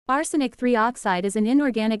Arsenic 3 oxide is an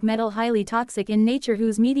inorganic metal highly toxic in nature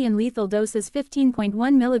whose median lethal dose is 15.1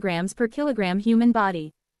 mg per kilogram human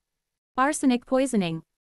body. Arsenic poisoning.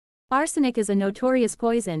 Arsenic is a notorious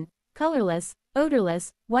poison. Colorless,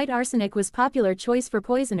 odorless, white arsenic was popular choice for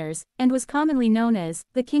poisoners, and was commonly known as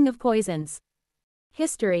the king of poisons.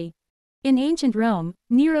 History. In ancient Rome,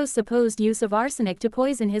 Nero's supposed use of arsenic to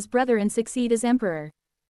poison his brother and succeed as emperor.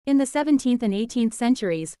 In the 17th and 18th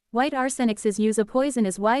centuries, white arsenics use a poison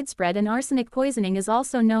is widespread, and arsenic poisoning is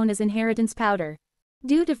also known as inheritance powder.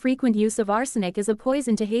 Due to frequent use of arsenic as a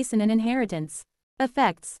poison to hasten an inheritance.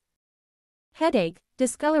 Effects. Headache,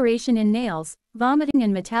 discoloration in nails, vomiting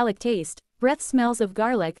and metallic taste, breath smells of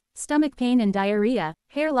garlic, stomach pain and diarrhea,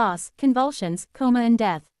 hair loss, convulsions, coma and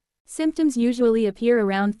death. Symptoms usually appear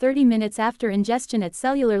around 30 minutes after ingestion at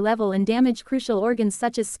cellular level and damage crucial organs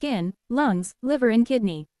such as skin, lungs, liver and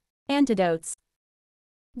kidney. Antidotes.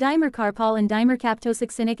 Dimercarpol and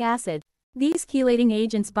dimercaptosuccinic acid. These chelating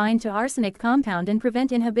agents bind to arsenic compound and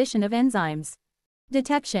prevent inhibition of enzymes.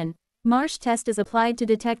 Detection. Marsh test is applied to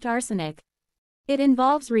detect arsenic. It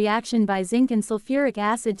involves reaction by zinc and sulfuric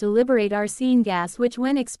acid to liberate arsine gas, which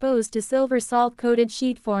when exposed to silver salt-coated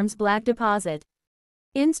sheet forms black deposit.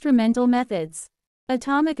 Instrumental methods.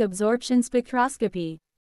 Atomic absorption spectroscopy.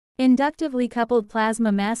 Inductively coupled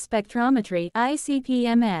plasma mass spectrometry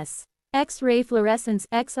 (ICP-MS). X-ray fluorescence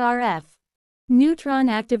 (XRF). Neutron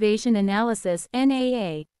activation analysis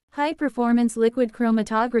 (NAA). High performance liquid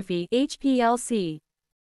chromatography (HPLC).